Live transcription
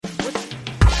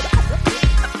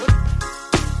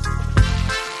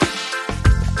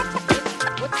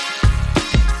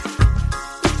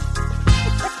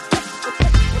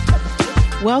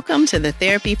Welcome to the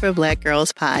Therapy for Black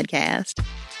Girls podcast,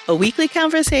 a weekly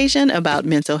conversation about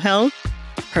mental health,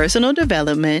 personal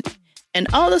development, and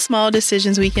all the small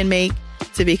decisions we can make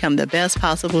to become the best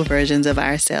possible versions of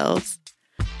ourselves.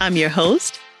 I'm your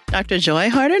host, Dr. Joy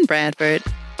Harden Bradford,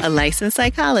 a licensed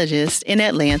psychologist in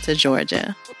Atlanta,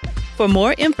 Georgia. For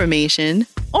more information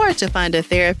or to find a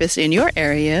therapist in your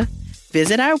area,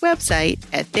 visit our website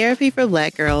at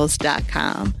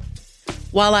therapyforblackgirls.com.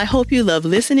 While I hope you love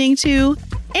listening to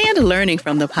and learning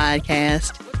from the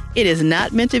podcast, it is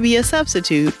not meant to be a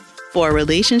substitute for a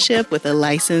relationship with a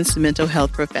licensed mental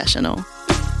health professional.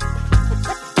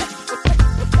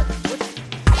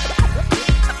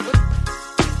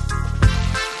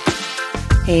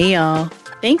 Hey y'all,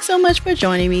 thanks so much for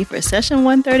joining me for session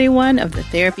 131 of the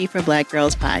Therapy for Black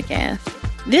Girls podcast.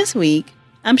 This week,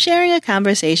 I'm sharing a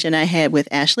conversation I had with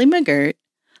Ashley McGirt,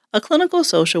 a clinical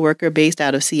social worker based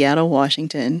out of Seattle,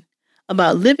 Washington,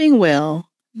 about living well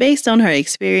based on her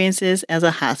experiences as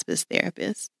a hospice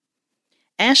therapist.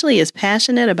 Ashley is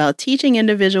passionate about teaching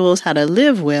individuals how to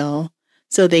live well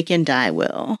so they can die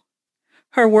well.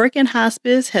 Her work in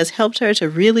hospice has helped her to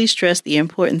really stress the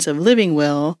importance of living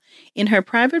well in her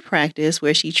private practice,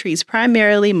 where she treats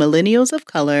primarily millennials of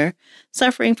color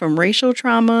suffering from racial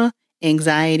trauma,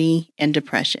 anxiety, and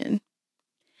depression.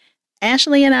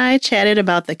 Ashley and I chatted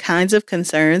about the kinds of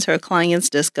concerns her clients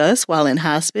discuss while in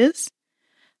hospice,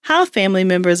 how family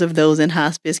members of those in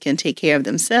hospice can take care of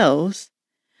themselves,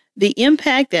 the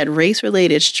impact that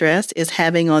race-related stress is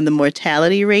having on the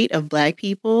mortality rate of Black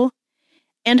people,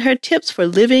 and her tips for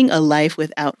living a life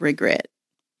without regret.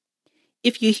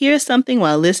 If you hear something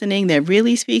while listening that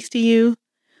really speaks to you,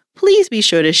 please be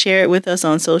sure to share it with us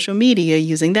on social media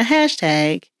using the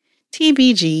hashtag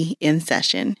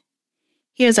TBGInSession.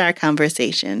 Here's our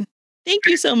conversation. Thank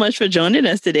you so much for joining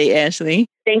us today, Ashley.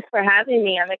 Thanks for having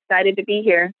me. I'm excited to be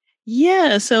here.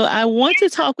 Yeah, so I want to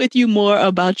talk with you more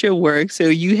about your work. So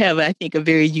you have, I think, a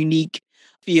very unique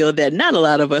field that not a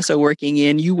lot of us are working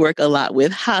in. You work a lot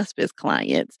with hospice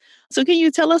clients. So can you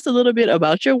tell us a little bit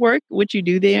about your work, what you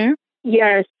do there?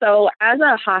 Yes. So as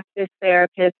a hospice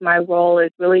therapist, my role is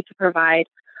really to provide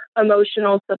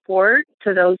emotional support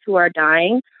to those who are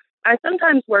dying. I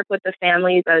sometimes work with the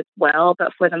families as well,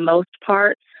 but for the most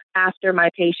part, after my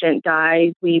patient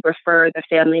dies, we refer the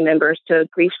family members to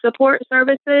grief support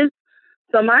services.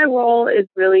 So my role is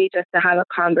really just to have a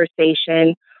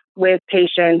conversation with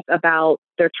patients about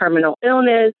their terminal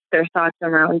illness, their thoughts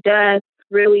around death,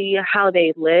 really how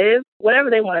they live, whatever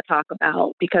they want to talk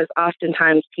about, because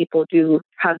oftentimes people do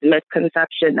have the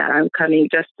misconception that I'm coming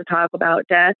just to talk about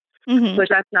death, which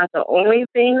that's not the only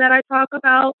thing that I talk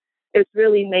about. It's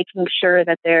really making sure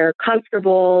that they're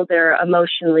comfortable, they're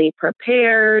emotionally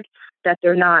prepared, that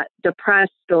they're not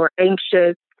depressed or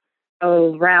anxious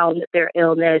around their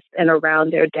illness and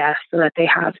around their death, so that they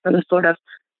have some sort of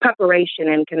preparation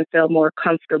and can feel more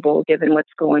comfortable given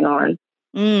what's going on.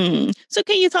 So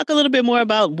can you talk a little bit more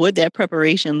about what that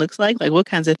preparation looks like? Like, what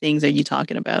kinds of things are you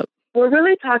talking about? We're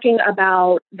really talking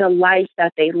about the life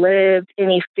that they lived,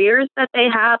 any fears that they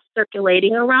have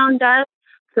circulating around death,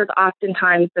 because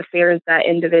oftentimes the fears that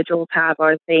individuals have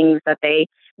are things that they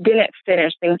didn't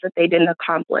finish, things that they didn't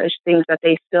accomplish, things that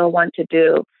they still want to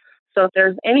do. So if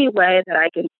there's any way that I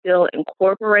can still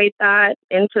incorporate that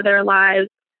into their lives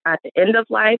at the end of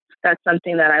life, that's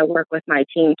something that I work with my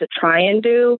team to try and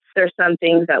do. There's some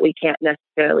things that we can't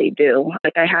necessarily do.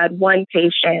 Like I had one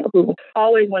patient who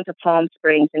always went to Palm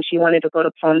Springs, and she wanted to go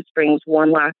to Palm Springs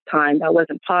one last time. That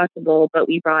wasn't possible, but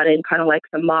we brought in kind of like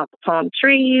some mock palm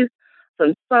trees,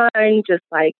 some sun, just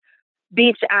like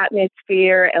beach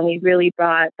atmosphere, and we really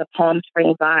brought the Palm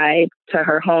Springs vibe to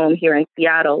her home here in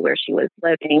Seattle where she was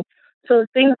living. So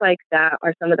things like that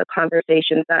are some of the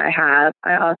conversations that I have.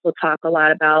 I also talk a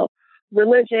lot about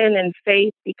religion and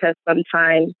faith, because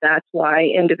sometimes that's why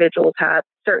individuals have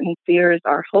certain fears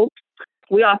or hopes.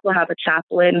 We also have a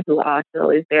chaplain who also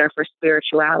is there for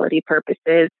spirituality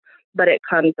purposes, but it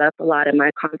comes up a lot in my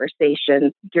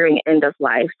conversations during end of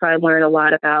life. So I learn a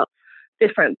lot about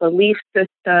different belief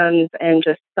systems and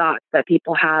just thoughts that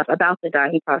people have about the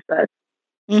dying process.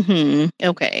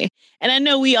 Okay. And I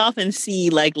know we often see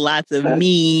like lots of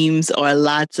memes or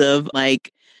lots of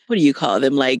like, what do you call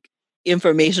them? Like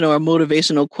informational or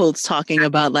motivational quotes talking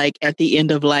about like at the end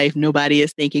of life, nobody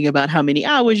is thinking about how many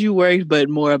hours you worked, but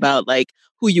more about like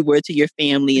who you were to your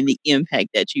family and the impact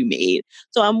that you made.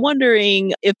 So I'm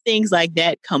wondering if things like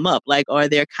that come up, like are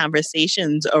there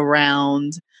conversations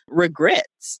around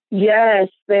regrets? Yes,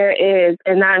 there is.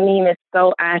 And I mean, it's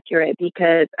so accurate,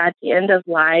 because at the end of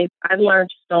life, I've learned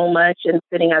so much in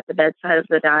sitting at the bedside of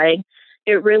the dying.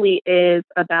 It really is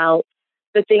about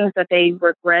the things that they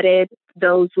regretted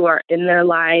those who are in their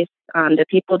life, the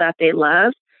people that they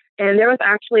love. And there was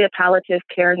actually a palliative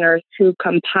care nurse who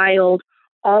compiled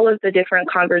all of the different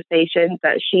conversations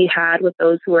that she had with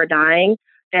those who are dying.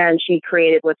 And she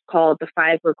created what's called the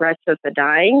 5 regrets of the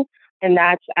dying. And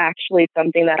that's actually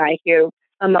something that I hear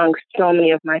amongst so many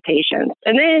of my patients.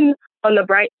 And then on the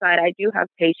bright side, I do have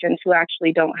patients who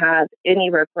actually don't have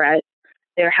any regrets.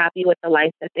 They're happy with the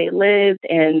life that they lived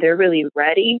and they're really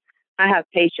ready. I have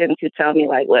patients who tell me,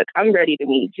 like, look, I'm ready to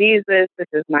meet Jesus. This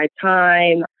is my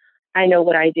time. I know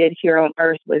what I did here on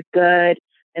earth was good.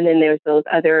 And then there's those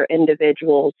other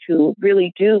individuals who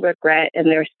really do regret and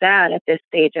they're sad at this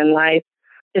stage in life,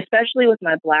 especially with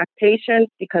my Black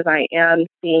patients, because I am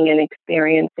seeing and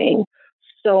experiencing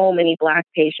so many Black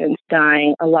patients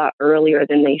dying a lot earlier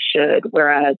than they should,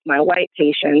 whereas my white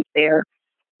patients, they're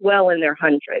well in their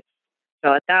hundreds.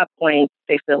 So at that point,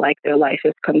 they feel like their life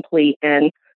is complete and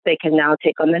they can now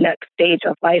take on the next stage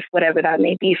of life, whatever that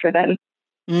may be for them.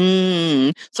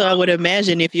 So I would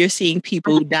imagine if you're seeing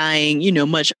people dying,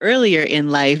 much earlier in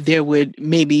life, there would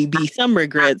maybe be some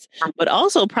regrets, but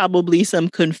also probably some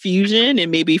confusion and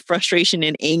maybe frustration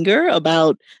and anger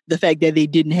about the fact that they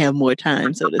didn't have more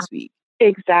time, so to speak.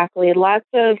 Exactly. Lots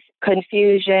of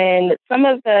confusion. Some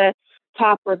of the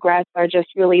top regrets are just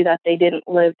really that they didn't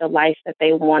live the life that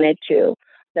they wanted to,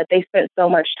 that they spent so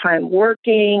much time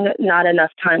working, not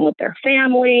enough time with their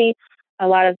family. A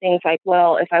lot of things like,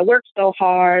 well, if I worked so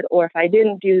hard or if I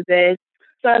didn't do this,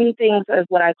 some things of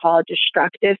what I call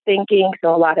destructive thinking.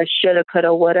 So a lot of shoulda, coulda,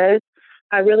 wouldas.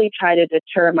 I really try to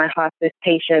deter my hospice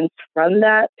patients from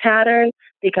that pattern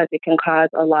because it can cause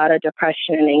a lot of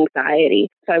depression and anxiety.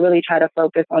 So I really try to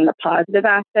focus on the positive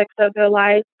aspects of their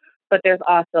life, but there's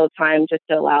also time just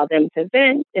to allow them to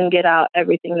vent and get out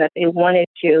everything that they wanted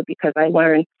to because I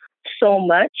learned so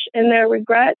much in their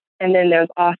regrets. And then there's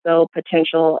also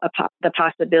the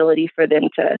possibility for them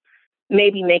to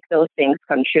maybe make those things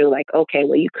come true. Like, okay,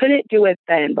 well, you couldn't do it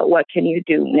then, but what can you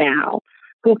do now?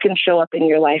 Who can show up in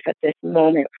your life at this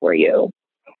moment for you?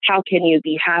 How can you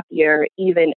be happier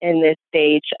even in this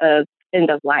stage of end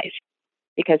of life?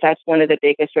 Because that's one of the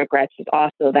biggest regrets is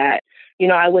also that,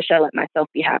 I wish I let myself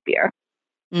be happier.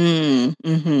 So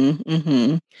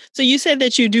you said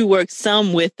that you do work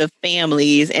some with the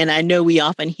families, and I know we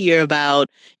often hear about,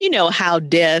 how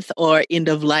death or end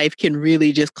of life can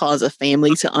really just cause a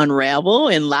family to unravel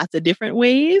in lots of different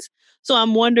ways. So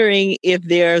I'm wondering if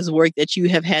there's work that you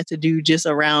have had to do just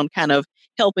around kind of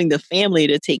helping the family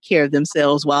to take care of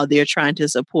themselves while they're trying to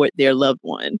support their loved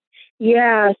one.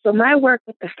 Yeah, so my work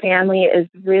with the family is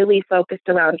really focused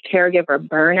around caregiver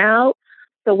burnout.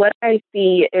 So what I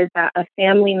see is that a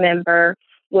family member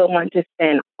will want to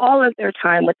spend all of their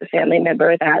time with the family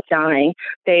member that's dying.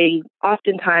 They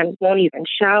oftentimes won't even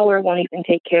shower, won't even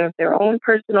take care of their own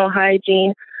personal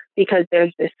hygiene because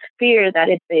there's this fear that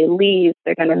if they leave,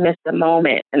 they're going to miss the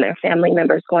moment and their family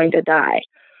member is going to die.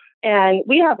 And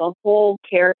we have a whole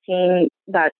care team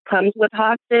that comes with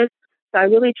hospice. So I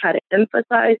really try to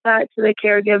emphasize that to the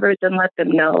caregivers and let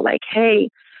them know, like, hey,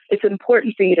 it's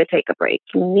important for you to take a break.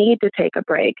 You need to take a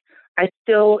break. I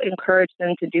still encourage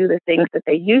them to do the things that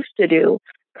they used to do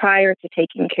prior to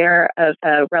taking care of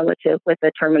a relative with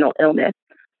a terminal illness.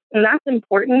 And that's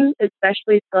important,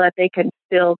 especially so that they can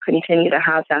still continue to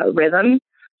have that rhythm.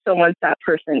 So once that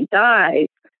person dies,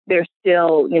 they're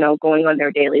still, going on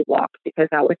their daily walks because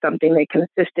that was something they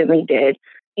consistently did,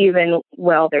 even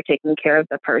while they're taking care of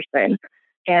the person.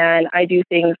 And I do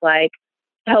things like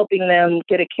helping them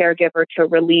get a caregiver to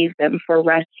relieve them for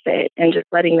respite and just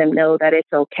letting them know that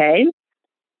it's okay.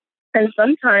 And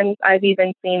sometimes I've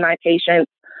even seen my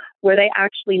patients where they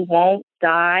actually won't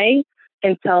die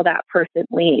until that person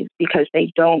leaves because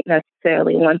they don't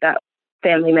necessarily want that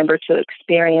family member to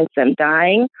experience them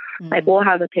dying. Like we'll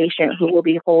have a patient who will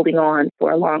be holding on for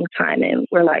a long time and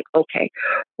we're like, okay,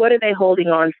 what are they holding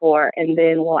on for? And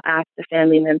then we'll ask the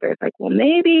family members like, well,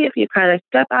 maybe if you kind of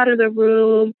step out of the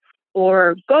room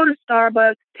or go to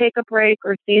Starbucks, take a break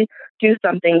or do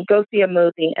something, go see a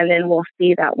movie. And then we'll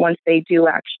see that once they do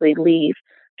actually leave,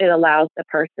 it allows the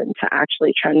person to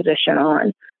actually transition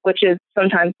on, which is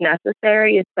sometimes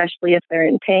necessary, especially if they're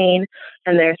in pain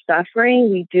and they're suffering.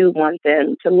 We do want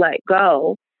them to let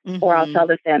go, or I'll tell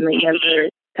the family members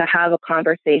to have a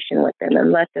conversation with them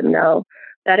and let them know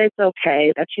that it's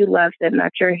okay, that you love them,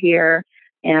 that you're here,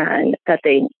 and that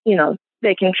they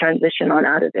can transition on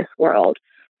out of this world.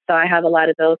 So I have a lot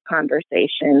of those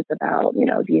conversations about,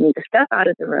 do you need to step out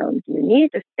of the room? Do you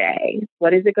need to stay?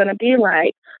 What is it going to be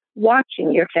like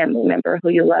watching your family member who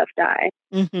you love die?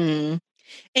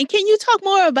 And can you talk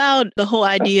more about the whole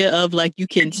idea of like you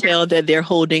can tell that they're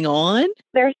holding on?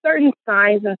 There are certain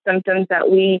signs and symptoms that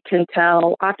we can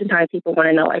tell. Oftentimes people want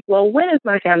to know, like, well, when is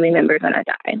my family member going to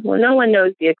die? Well, no one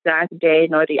knows the exact day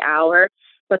nor the hour,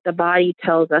 but the body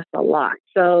tells us a lot.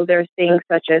 So there's things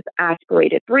such as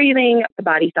aspirated breathing, the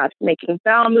body stops making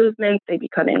bowel movements, they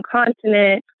become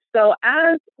incontinent. So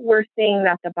as we're seeing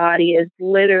that the body is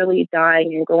literally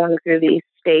dying and going through these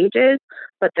stages,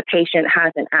 but the patient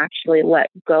hasn't actually let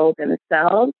go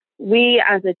themselves, we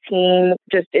as a team,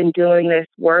 just in doing this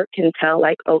work, can tell,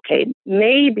 like, okay,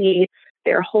 maybe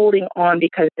they're holding on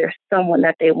because there's someone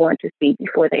that they want to see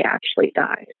before they actually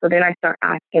die. So then I start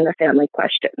asking the family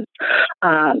questions.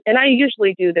 And I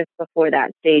usually do this before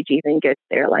that stage even gets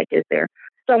there. Like, is there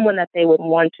someone that they would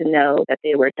want to know that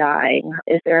they were dying?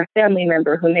 Is there a family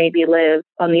member who maybe lives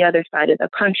on the other side of the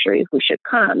country who should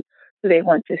come, who they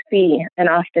want to see? And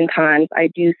oftentimes I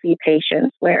do see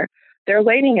patients where they're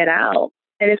waiting it out.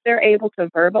 And if they're able to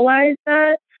verbalize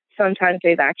that, sometimes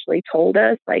they've actually told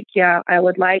us, like, yeah, I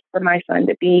would like for my son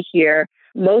to be here.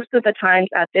 Most of the times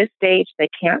at this stage, they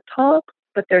can't talk,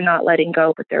 but they're not letting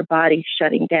go, but their body's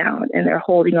shutting down and they're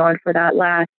holding on for that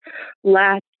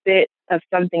last bit of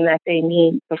something that they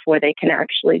need before they can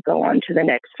actually go on to the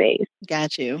next phase.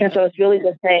 Got you. And so it's really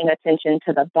just paying attention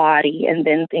to the body and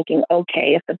then thinking,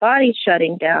 okay, if the body's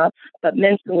shutting down, but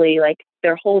mentally, like,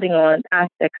 they're holding on,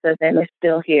 aspects of them are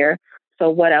still here. So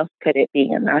what else could it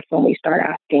be? And that's when we start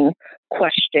asking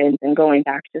questions and going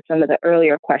back to some of the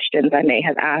earlier questions I may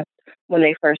have asked when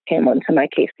they first came onto my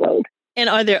caseload. And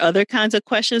are there other kinds of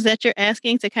questions that you're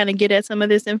asking to kind of get at some of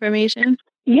this information?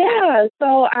 Yeah,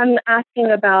 so I'm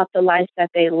asking about the life that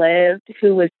they lived,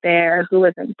 who was there, who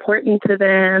was important to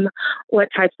them, what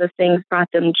types of things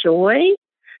brought them joy.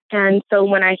 And so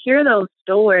when I hear those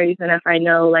stories, and if I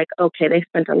know, like, okay, they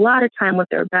spent a lot of time with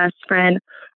their best friend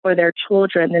or their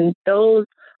children, then those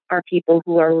are people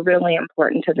who are really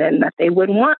important to them that they would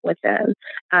want with them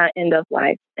at end of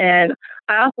life. And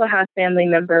I also have family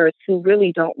members who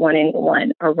really don't want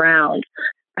anyone around.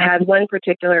 I had one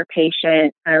particular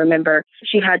patient, I remember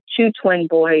she had two twin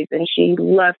boys and she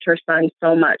loved her son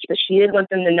so much, but she didn't want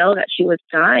them to know that she was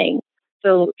dying.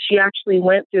 So she actually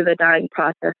went through the dying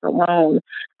process alone.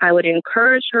 I would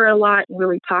encourage her a lot and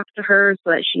really talk to her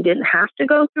so that she didn't have to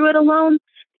go through it alone,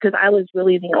 because I was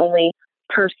really the only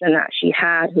person that she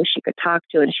had who she could talk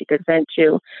to and she could vent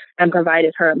to and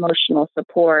provided her emotional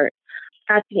support.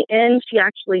 At the end, she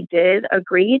actually did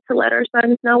agree to let her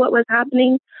sons know what was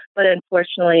happening, but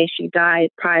unfortunately, she died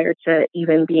prior to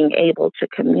even being able to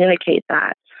communicate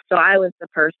that. So I was the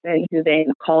person who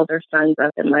then called her sons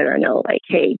up and let her know, like,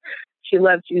 hey, she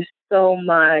loved you so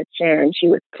much and she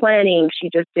was planning. She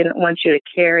just didn't want you to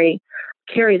carry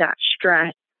that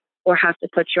stress or have to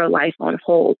put your life on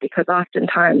hold, because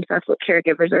oftentimes that's what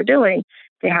caregivers are doing.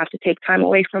 They have to take time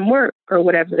away from work or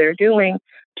whatever they're doing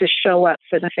to show up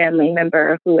for the family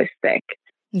member who is sick.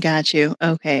 Got you.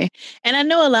 Okay. And I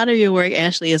know a lot of your work,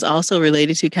 Ashley, is also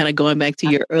related to kind of going back to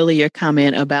your earlier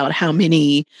comment about how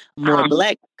many more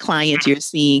Black clients you're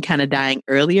seeing kind of dying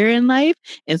earlier in life.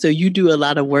 And so you do a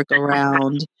lot of work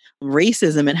around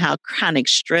racism and how chronic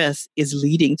stress is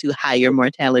leading to higher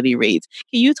mortality rates.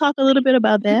 Can you talk a little bit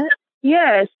about that?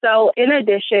 Yes. So in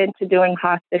addition to doing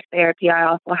hospice therapy, I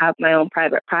also have my own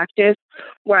private practice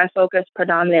where I focus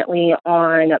predominantly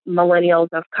on millennials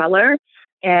of color.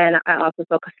 And I also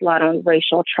focus a lot on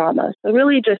racial trauma. So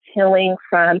really just healing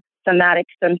from somatic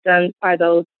symptoms are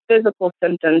those physical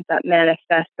symptoms that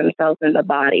manifest themselves in the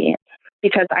body.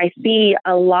 Because I see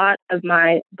a lot of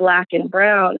my Black and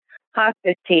brown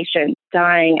hospice patients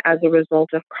dying as a result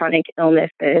of chronic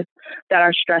illnesses that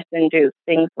are stress-induced,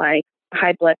 things like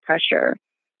high blood pressure,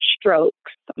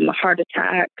 strokes, heart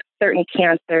attacks, certain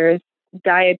cancers,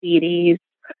 diabetes,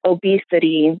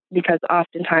 obesity, because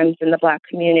oftentimes in the Black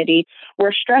community,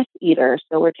 we're stress eaters,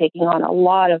 so we're taking on a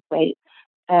lot of weight.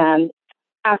 And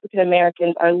African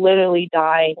Americans are literally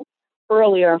dying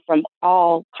earlier from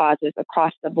all causes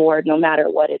across the board, no matter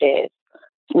what it is.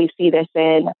 We see this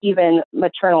in even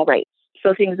maternal rates,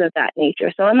 so things of that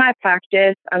nature. So in my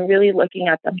practice, I'm really looking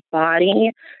at the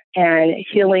body and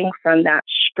healing from that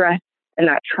stress and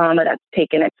that trauma that's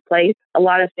taken its place. A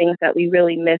lot of things that we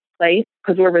really misplace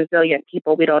because we're resilient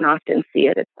people, we don't often see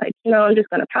it. It's like, I'm just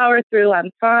going to power through, I'm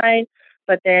fine.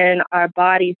 But then our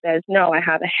body says, no, I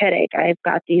have a headache, I've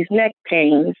got these neck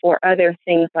pains or other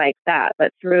things like that.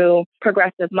 But through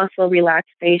progressive muscle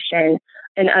relaxation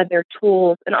and other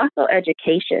tools and also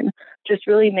education, just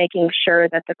really making sure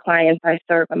that the clients I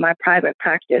serve in my private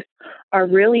practice are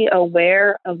really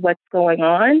aware of what's going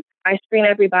on. I screen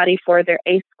everybody for their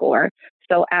ACE score,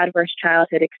 so adverse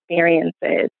childhood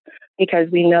experiences, because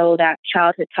we know that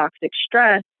childhood toxic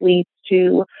stress leads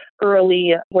to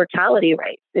early mortality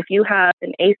rates. If you have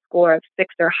an ACE score of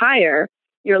 6 or higher,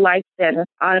 your lifespan is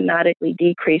automatically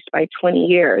decreased by 20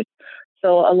 years.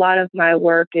 So a lot of my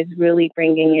work is really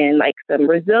bringing in like some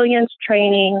resilience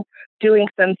training, doing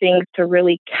some things to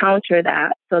really counter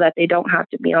that so that they don't have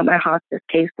to be on my hospice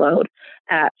caseload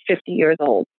at 50 years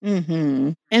old.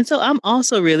 Mm-hmm. And so I'm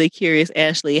also really curious,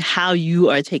 Ashley, how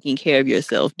you are taking care of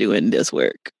yourself doing this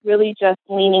work. Really just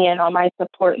leaning in on my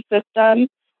support system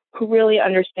who really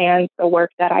understands the work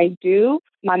that I do.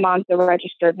 My mom's a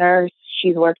registered nurse.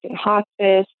 She's worked in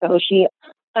hospice, so she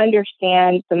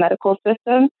understands the medical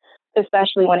system,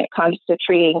 especially when it comes to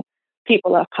treating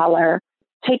people of color,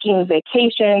 taking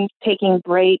vacations, taking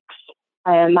breaks.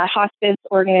 And my hospice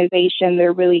organization,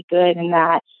 they're really good in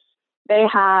that they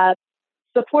have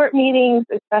support meetings,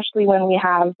 especially when we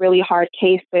have really hard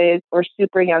cases or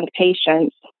super young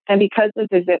patients. And because of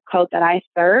the zip code that I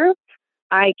serve,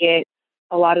 I get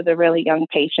a lot of the really young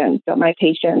patients. So my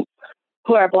patients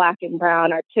who are Black and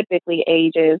brown are typically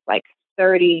ages like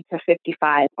 30 to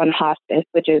 55 on hospice,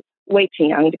 which is way too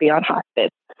young to be on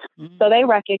hospice. Mm-hmm. So they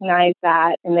recognize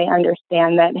that and they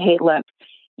understand that, hey, look,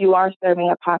 you are serving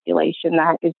a population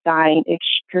that is dying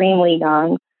extremely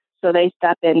young. So they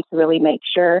step in to really make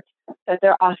sure that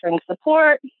they're offering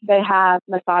support. They have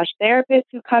massage therapists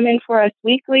who come in for us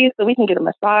weekly so we can get a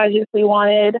massage if we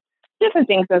wanted, different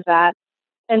things of that.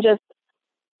 And just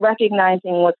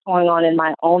recognizing what's going on in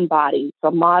my own body.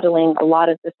 So modeling a lot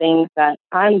of the things that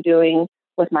I'm doing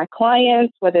with my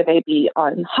clients, whether they be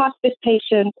on hospice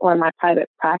patients or in my private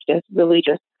practice, really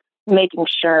just making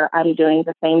sure I'm doing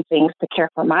the same things to care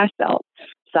for myself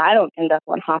so I don't end up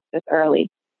on hospice early.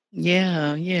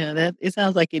 Yeah, that it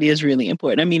sounds like it is really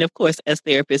important. I mean, of course, as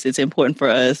therapists, it's important for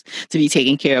us to be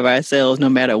taking care of ourselves no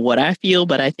matter what I feel,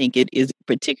 but I think it is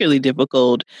particularly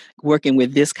difficult working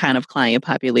with this kind of client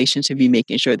population to be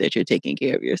making sure that you're taking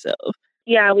care of yourself.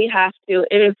 Yeah, we have to.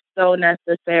 It is so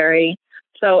necessary.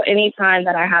 So anytime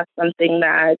that I have something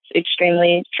that's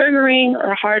extremely triggering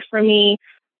or hard for me,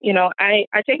 I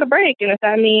take a break. And if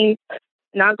that means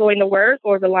not going to work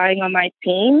or relying on my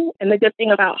team. And the good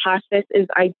thing about hospice is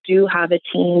I do have a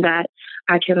team that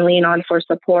I can lean on for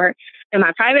support. In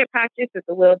my private practice, it's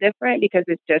a little different because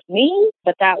it's just me,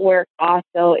 but that work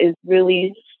also is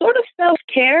really sort of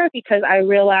self-care because I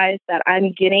realize that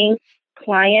I'm getting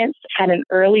clients at an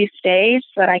early stage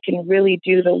so that I can really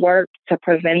do the work to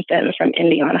prevent them from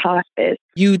ending on hospice.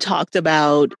 You talked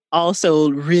about also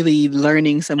really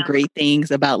learning some great things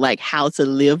about like how to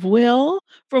live well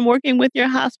from working with your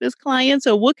hospice clients.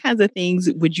 So what kinds of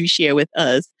things would you share with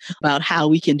us about how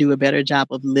we can do a better job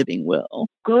of living well?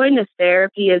 Going to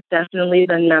therapy is definitely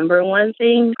the number one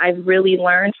thing I've really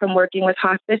learned from working with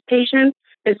hospice patients,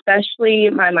 especially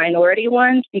my minority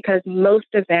ones, because most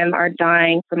of them are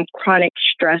dying from chronic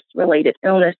stress-related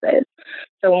illnesses.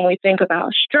 So when we think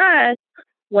about stress,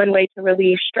 one way to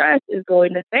relieve stress is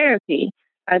going to therapy,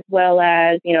 as well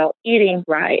as, eating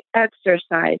right,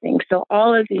 exercising. So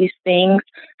all of these things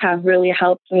have really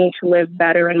helped me to live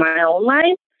better in my own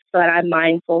life so that I'm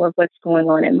mindful of what's going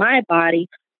on in my body.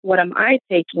 What am I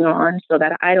taking on so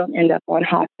that I don't end up on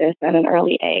hospice at an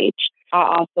early age?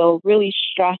 I also really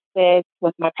stress this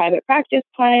with my private practice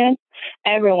clients,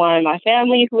 everyone in my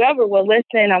family, whoever will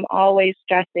listen. I'm always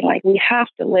stressing, like, we have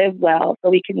to live well so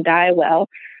we can die well.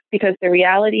 Because the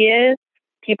reality is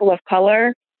people of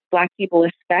color, Black people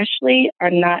especially, are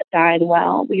not dying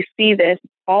well. We see this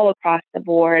all across the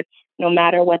board, no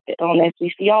matter what the illness.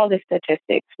 We see all the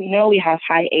statistics. We know we have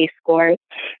high ACE scores.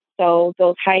 So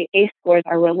those high ACE scores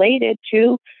are related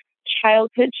to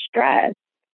childhood stress.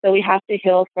 So we have to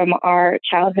heal from our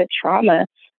childhood trauma.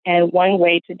 And one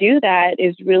way to do that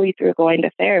is really through going to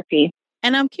therapy.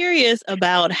 And I'm curious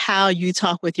about how you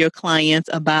talk with your clients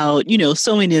about,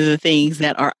 so many of the things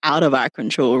that are out of our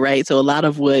control, right? So a lot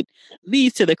of what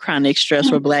leads to the chronic stress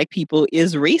for Black people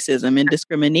is racism and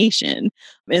discrimination.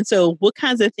 And so what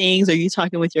kinds of things are you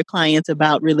talking with your clients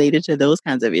about related to those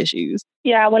kinds of issues?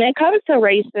 Yeah, when it comes to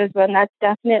racism, that's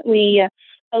definitely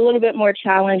a little bit more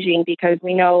challenging because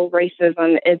we know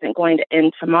racism isn't going to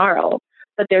end tomorrow.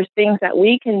 But there's things that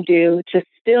we can do to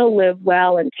still live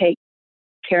well and take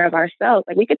care of ourselves.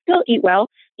 Like, we could still eat well,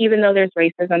 even though there's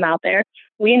racism out there.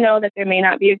 We know that there may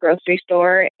not be a grocery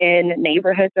store in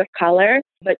neighborhoods of color,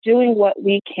 but doing what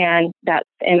we can that's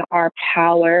in our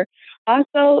power.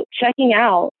 Also, checking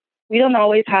out. We don't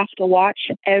always have to watch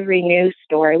every news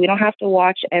story. We don't have to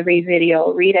watch every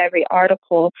video, read every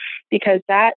article, because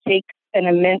that takes an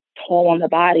immense toll on the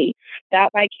body.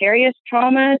 That vicarious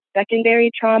trauma, secondary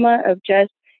trauma of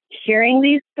just hearing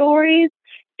these stories,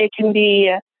 it can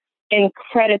be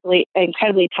incredibly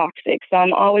toxic. So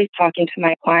I'm always talking to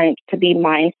my clients to be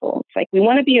mindful. It's like we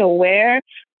want to be aware,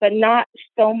 but not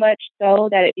so much so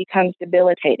that it becomes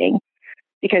debilitating,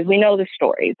 because we know the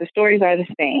stories. The stories are the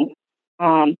same.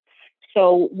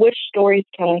 So which stories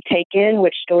can we take in?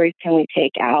 Which stories can we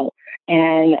take out?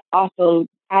 And also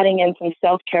adding in some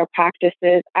self-care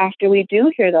practices after we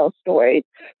do hear those stories.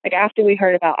 Like after we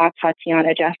heard about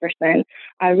Tatiana Jefferson,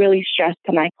 I really stressed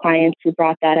to my clients who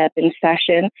brought that up in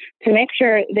session to make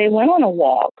sure they went on a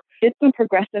walk, did some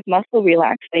progressive muscle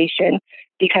relaxation,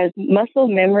 because muscle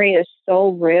memory is so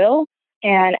real.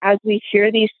 And as we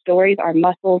hear these stories, our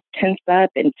muscles tense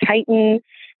up and tighten,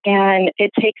 and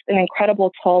it takes an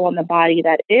incredible toll on the body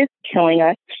that is killing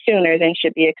us sooner than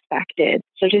should be expected.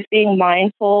 So just being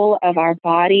mindful of our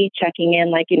body, checking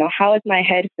in, like, how is my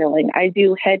head feeling? I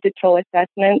do head to toe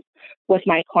assessments with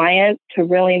my clients to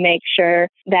really make sure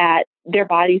that their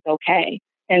body's okay.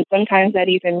 And sometimes that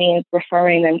even means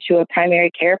referring them to a primary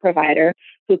care provider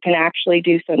who can actually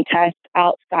do some tests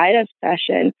outside of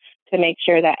session to make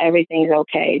sure that everything's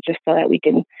okay, just so that we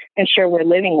can ensure we're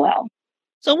living well.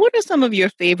 So what are some of your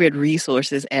favorite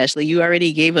resources, Ashley? You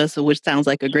already gave us, which sounds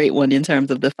like a great one in terms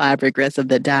of the 5 regrets of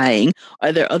the dying.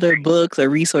 Are there other books or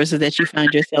resources that you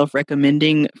find yourself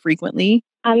recommending frequently?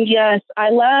 Yes,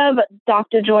 I love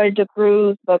Dr. Joy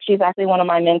DeGrew's book. She's actually one of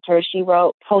my mentors. She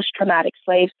wrote Post-Traumatic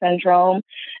Slave Syndrome,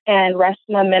 and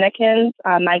Resma Minikin's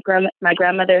My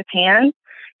Grandmother's Hands.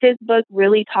 His book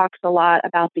really talks a lot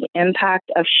about the impact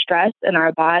of stress in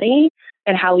our body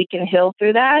and how we can heal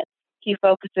through that. He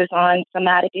focuses on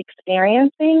somatic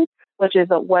experiencing, which is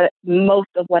most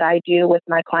of what I do with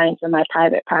my clients in my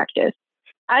private practice.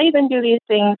 I even do these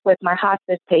things with my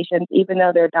hospice patients, even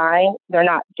though they're dying, they're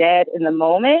not dead in the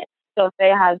moment. So if they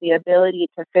have the ability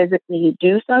to physically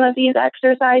do some of these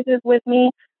exercises with me,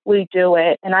 we do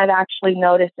it. And I've actually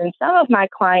noticed in some of my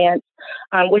clients,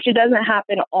 which it doesn't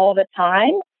happen all the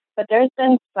time, but there's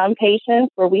been some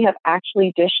patients where we have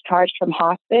actually discharged from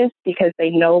hospice because they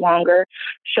no longer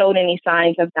showed any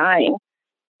signs of dying.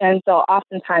 And so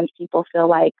oftentimes people feel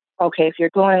like, okay, if you're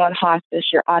going on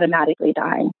hospice, you're automatically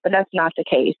dying. But that's not the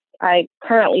case. I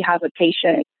currently have a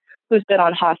patient who's been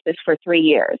on hospice for 3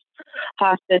 years.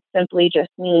 Hospice simply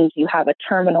just means you have a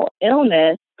terminal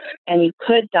illness and you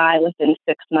could die within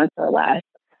 6 months or less.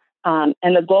 And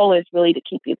the goal is really to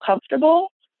keep you comfortable.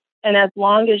 And as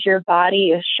long as your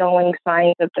body is showing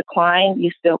signs of decline,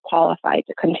 you still qualify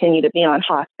to continue to be on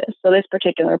hospice. So this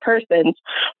particular person's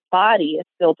body is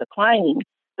still declining,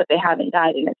 but they haven't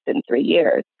died and it's been 3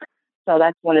 years. So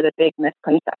that's one of the big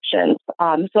misconceptions.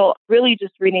 So really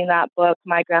just reading that book,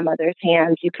 My Grandmother's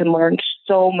Hands, you can learn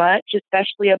so much,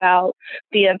 especially about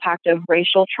the impact of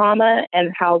racial trauma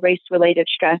and how race-related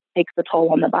stress takes a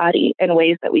toll on the body and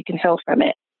ways that we can heal from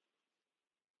it.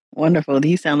 Wonderful.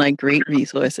 These sound like great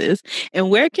resources. And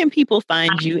where can people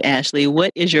find you, Ashley?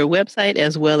 What is your website,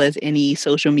 as well as any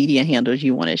social media handles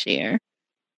you want to share?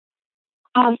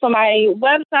 So my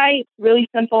website, really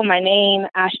simple, my name,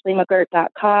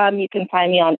 ashleymcgirt.com. You can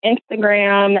find me on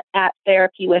Instagram at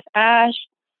Therapy with Ash.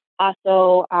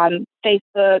 Also on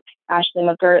Facebook, Ashley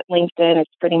McGirt, LinkedIn.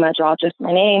 It's pretty much all just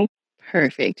my name.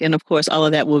 Perfect. And of course, all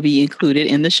of that will be included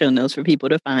in the show notes for people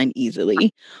to find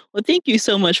easily. Well, thank you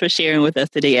so much for sharing with us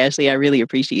today, Ashley. I really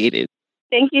appreciate it.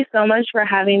 Thank you so much for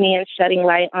having me and shedding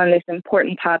light on this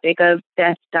important topic of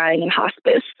death, dying, and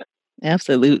hospice.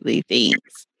 Absolutely.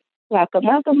 Thanks.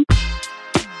 Welcome.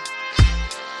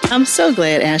 I'm so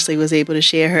glad Ashley was able to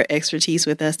share her expertise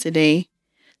with us today.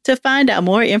 To find out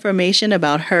more information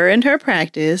about her and her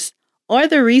practice, or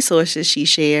the resources she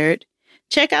shared,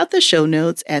 check out the show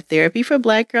notes at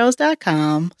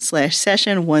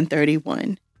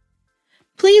therapyforblackgirls.com/session131.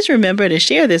 Please remember to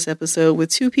share this episode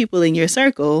with 2 people in your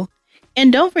circle,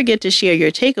 and don't forget to share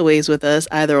your takeaways with us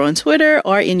either on Twitter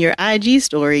or in your IG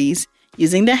stories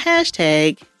using the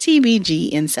hashtag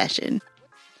TBGInSession.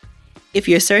 If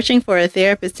you're searching for a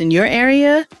therapist in your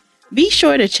area, be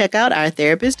sure to check out our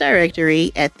therapist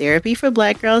directory at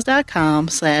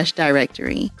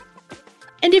therapyforblackgirls.com/directory.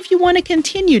 And if you want to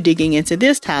continue digging into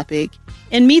this topic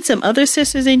and meet some other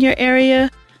sisters in your area,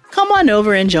 come on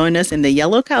over and join us in the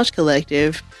Yellow Couch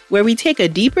Collective, where we take a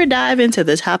deeper dive into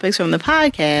the topics from the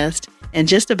podcast and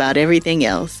just about everything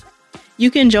else.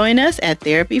 You can join us at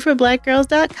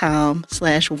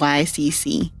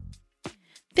therapyforblackgirls.com/YCC.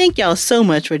 Thank y'all so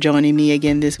much for joining me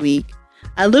again this week.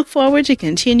 I look forward to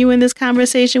continuing this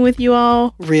conversation with you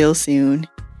all real soon.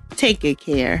 Take good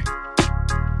care.